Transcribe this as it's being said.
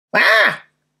Ah!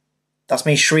 That's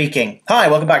me shrieking. Hi,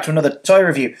 welcome back to another toy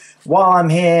review. While I'm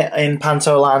here in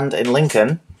Pantoland in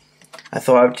Lincoln, I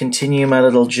thought I would continue my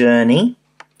little journey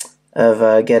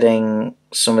of getting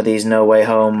some of these No Way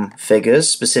Home figures,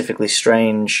 specifically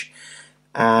Strange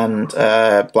and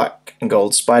Black and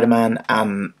Gold Spider-Man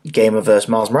and Gamer vs.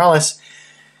 Miles Morales,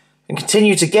 and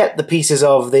continue to get the pieces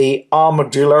of the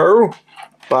Armadillo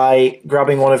by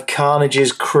grabbing one of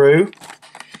Carnage's crew,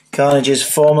 Carnage's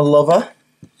former lover,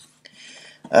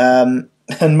 and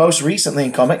most recently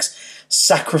in comics,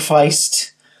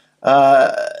 sacrificed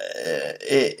to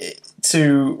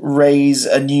raise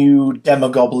a new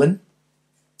Demogoblin.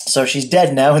 So she's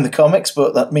dead now in the comics,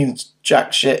 but that means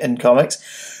jack shit in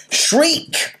comics.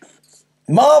 Shriek!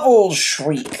 Marvel's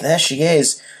Shriek, there she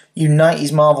is. You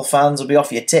 90s Marvel fans will be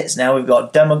off your tits now. We've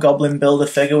got Demogoblin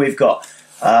Build-A-Figure, we've got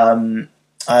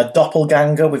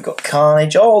Doppelganger, we've got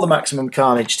Carnage. All the Maximum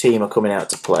Carnage team are coming out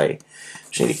to play.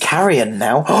 She need a Carrion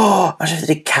now. Oh, I just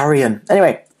did Carrion.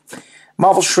 Anyway,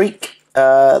 Marvel Shriek,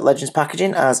 Legends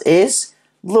packaging as is.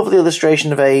 Lovely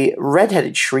illustration of a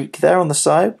red-headed Shriek there on the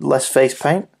side, less face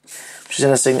paint. She's in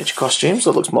her signature costume,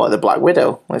 so it looks more like the Black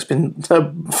Widow. It's been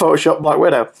Photoshop Black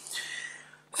Widow.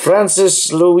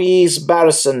 Frances Louise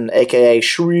Barrison, aka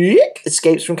Shriek,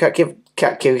 escapes from captivity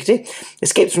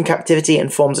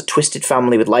and forms a twisted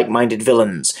family with like-minded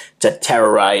villains to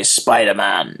terrorize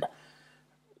Spider-Man.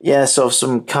 Yeah, so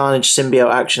some Carnage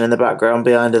symbiote action in the background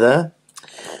behind her there.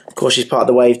 Of course, she's part of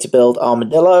the wave to build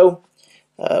Armadillo,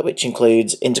 which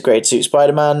includes Integrated Suit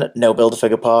Spider-Man, no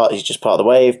Build-A-Figure part, he's just part of the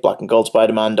wave, Black and Gold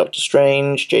Spider-Man, Doctor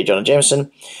Strange, J. Jonah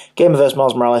Jameson, Gamer vs.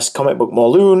 Miles Morales, Comic Book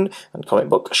Morloon, and Comic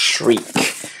Book Shriek.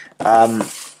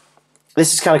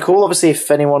 This is kind of cool. Obviously,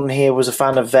 if anyone here was a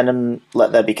fan of Venom,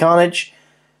 Let There Be Carnage,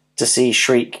 to see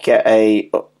Shriek get a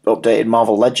updated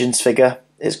Marvel Legends figure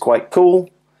is quite cool.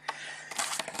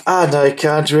 And I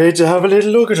can't wait to have a little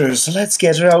look at her, so let's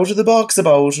get her out of the box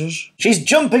about it. She's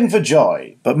jumping for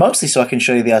joy, but mostly so I can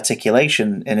show you the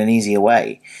articulation in an easier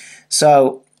way.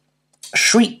 So,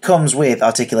 Shriek comes with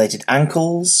articulated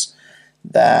ankles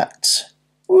that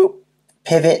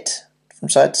pivot from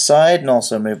side to side and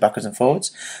also move backwards and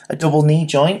forwards, a double knee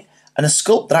joint, and a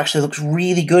sculpt that actually looks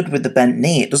really good with the bent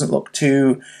knee. It doesn't look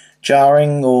too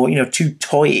jarring or, too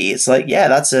toy-y. It's like, yeah,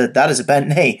 that is a bent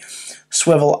knee.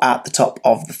 Swivel at the top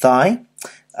of the thigh,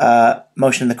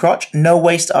 motion in the crotch, no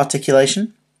waist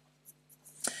articulation,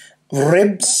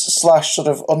 ribs slash sort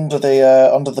of under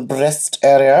the breast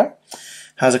area,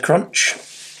 has a crunch.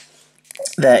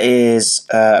 There is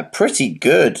a pretty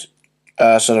good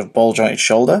sort of ball jointed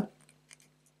shoulder,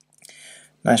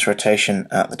 nice rotation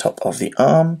at the top of the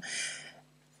arm.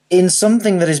 In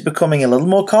something that is becoming a little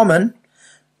more common,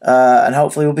 and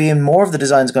hopefully will be in more of the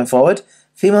designs going forward,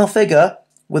 female figure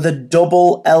with a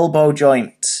double elbow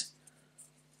joint.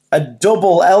 A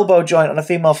double elbow joint on a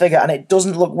female figure, and it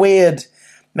doesn't look weird,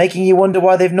 making you wonder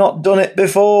why they've not done it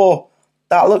before.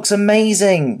 That looks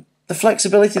amazing. The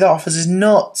flexibility that offers is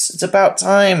nuts. It's about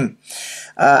time.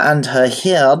 And her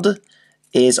head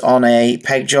is on a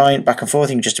peg joint, back and forth.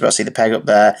 You can just about see the peg up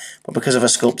there, but because of her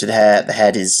sculpted hair, the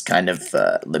head is kind of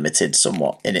limited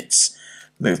somewhat in its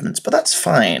movements, but that's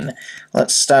fine.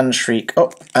 Let's stand Shriek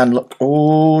up and look.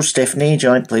 Oh, stiff knee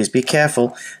joint. Please be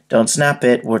careful. Don't snap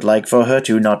it. Would like for her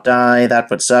to not die. That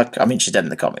would suck. I mean, she's dead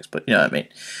in the comics, but you know what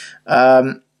I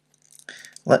mean.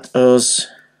 Let us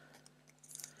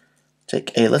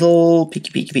take a little peek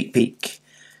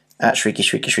at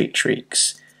Shrieky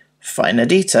Shrieks. Finer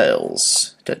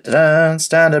details.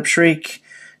 Stand up, Shriek.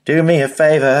 Do me a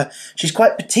favour. She's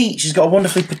quite petite. She's got a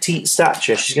wonderfully petite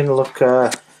stature. She's going to look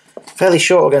fairly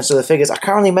short against other figures. I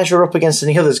can't really measure up against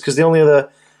any others because the only other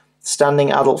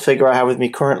standing adult figure I have with me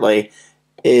currently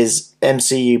is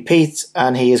MCU Pete,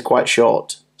 and he is quite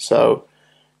short. So,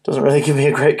 doesn't really give me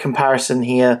a great comparison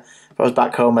here. If I was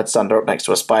back home, I'd stand her up next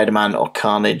to a Spider-Man or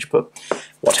Carnage, but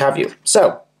what have you.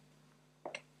 So,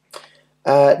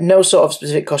 no sort of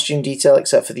specific costume detail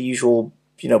except for the usual,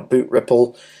 boot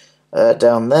ripple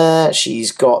down there.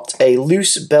 She's got a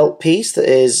loose belt piece that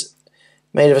is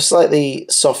made of a slightly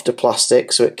softer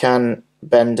plastic, so it can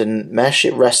bend and mesh.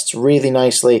 It rests really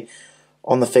nicely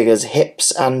on the figure's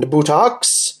hips and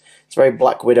buttocks. It's very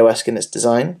Black Widow-esque in its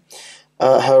design.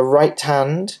 Her right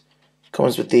hand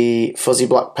comes with the fuzzy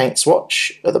black paint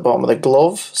swatch at the bottom of the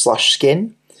glove slash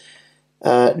skin.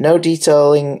 No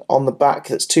detailing on the back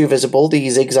that's too visible. The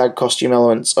zigzag costume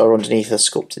elements are underneath her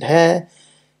sculpted hair,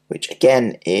 which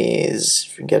again is,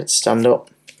 if we can get it to stand up.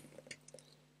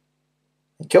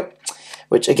 Thank you.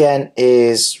 Which again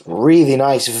is really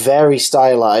nice, very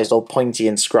stylized, all pointy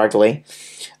and scraggly.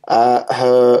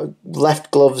 Her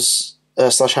left gloves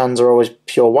slash hands are always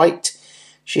pure white.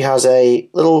 She has a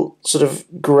little sort of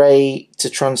grey to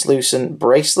translucent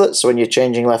bracelet, so when you're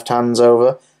changing left hands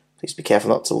over, please be careful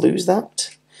not to lose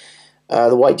that.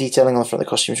 The white detailing on the front of the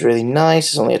costume is really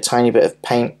nice. There's only a tiny bit of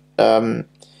paint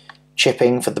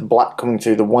chipping for the black coming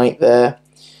through the white there.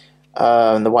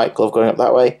 And the white glove going up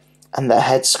that way. And the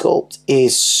head sculpt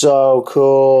is so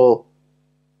cool.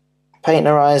 Painting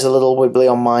her eyes a little wibbly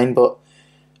on mine, but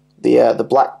the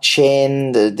black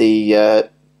chin, the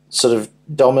sort of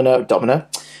diamond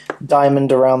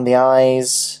around the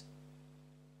eyes.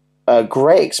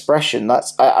 Great expression.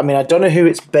 That's I mean, I don't know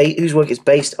whose work it's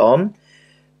based on,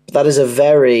 but that is a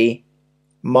very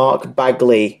Mark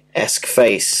Bagley-esque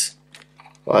face.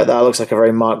 Like, that looks like a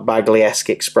very Mark Bagley-esque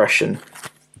expression.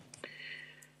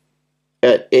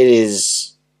 It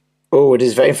is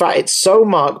very. In fact, it's so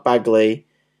Mark Bagley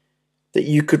that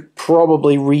you could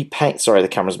probably repaint. Sorry, the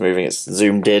camera's moving. It's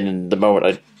zoomed in, and the moment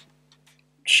I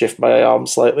shift my arm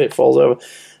slightly, it falls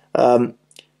over.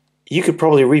 You could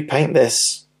probably repaint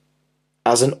this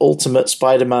as an Ultimate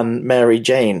Spider-Man Mary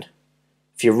Jane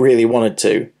if you really wanted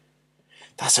to.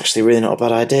 That's actually really not a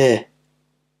bad idea.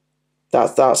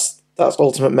 That's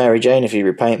Ultimate Mary Jane if you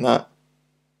repaint that.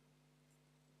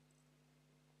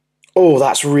 Oh,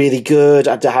 that's really good.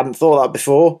 I hadn't thought that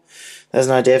before. There's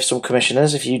an idea for some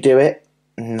commissioners. If you do it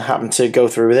and happen to go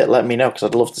through with it, let me know, because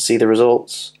I'd love to see the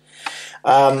results.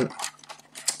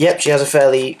 Yep, she has a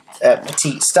fairly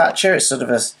petite stature. It's sort of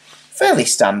a fairly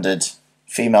standard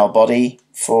female body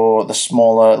for the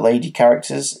smaller lady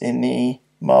characters in the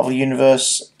Marvel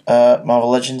Universe, Marvel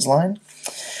Legends line.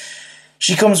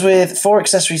 She comes with 4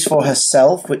 accessories for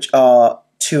herself, which are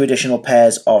 2 additional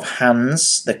pairs of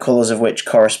hands, the colours of which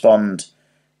correspond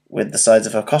with the sides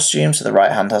of her costume. So the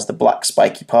right hand has the black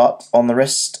spiky part on the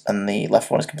wrist, and the left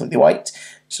one is completely white.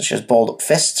 So she has balled up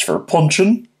fists for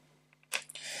punching.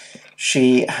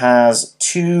 She has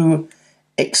 2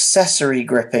 accessory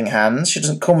gripping hands. She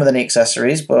doesn't come with any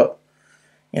accessories, but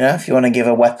you know, if you want to give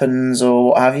her weapons or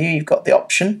what have you, you've got the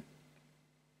option.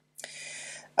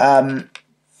 I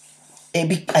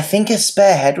think a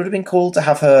spare head would have been cool to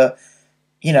have her,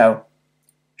 you know,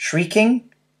 shrieking.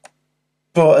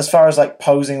 But as far as like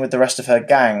posing with the rest of her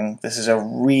gang, this is a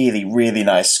really, really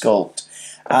nice sculpt.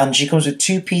 And she comes with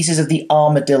 2 pieces of the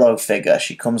Armadillo figure.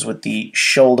 She comes with the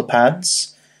shoulder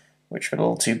pads, which are a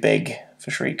little too big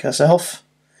for Shriek herself.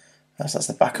 That's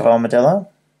the back of Armadillo.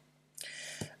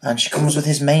 And she comes with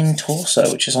his main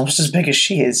torso, which is almost as big as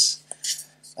she is.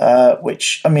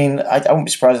 Which, I mean, I wouldn't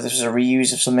be surprised if this was a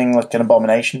reuse of something like an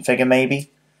Abomination figure,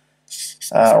 maybe.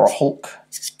 Or a Hulk,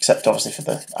 except obviously for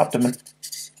the abdomen.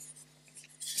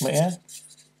 But yeah,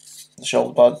 the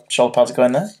shoulder pads are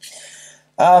going there.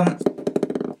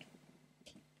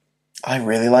 I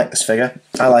really like this figure.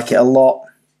 I like it a lot.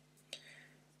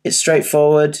 It's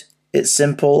straightforward, it's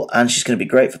simple, and she's going to be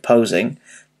great for posing.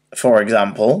 For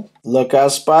example, look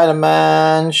out,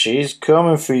 Spider-Man, she's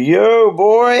coming for you,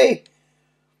 boy!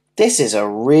 This is a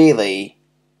really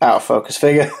out of focus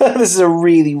figure. This is a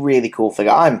really, really cool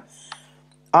figure.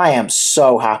 I am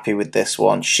so happy with this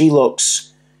one. She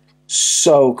looks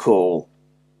so cool.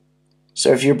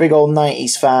 So if you're a big old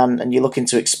 90s fan and you're looking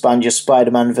to expand your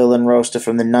Spider-Man villain roster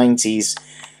from the 90s,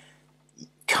 you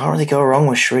can't really go wrong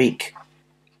with Shriek.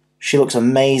 She looks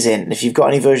amazing. And if you've got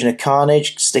any version of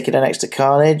Carnage, stick it next to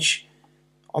Carnage.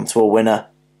 Onto a winner.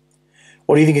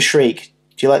 What do you think of Shriek?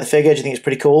 Do you like the figure? Do you think it's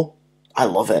pretty cool? I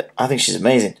love it. I think she's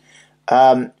amazing.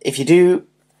 If you do,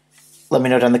 let me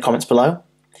know down in the comments below.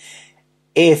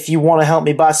 If you want to help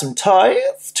me buy some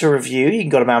toys to review, you can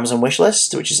go to my Amazon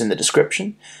wishlist, which is in the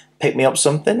description. Pick me up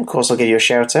something. Of course, I'll give you a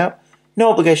shout out. No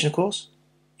obligation, of course.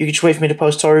 You can just wait for me to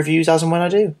post toy reviews as and when I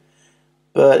do.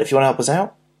 But if you want to help us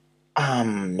out,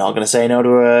 I'm not going to say no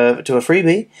to a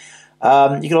freebie.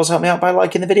 You can also help me out by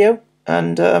liking the video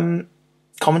and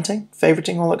commenting,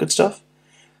 favoriting, all that good stuff.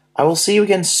 I will see you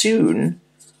again soon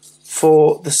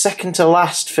for the second to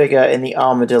last figure in the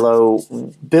Armadillo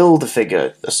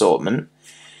Build-A-Figure assortment.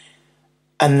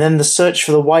 And then the search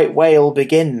for the white whale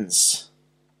begins.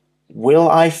 Will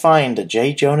I find a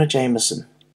J. Jonah Jameson?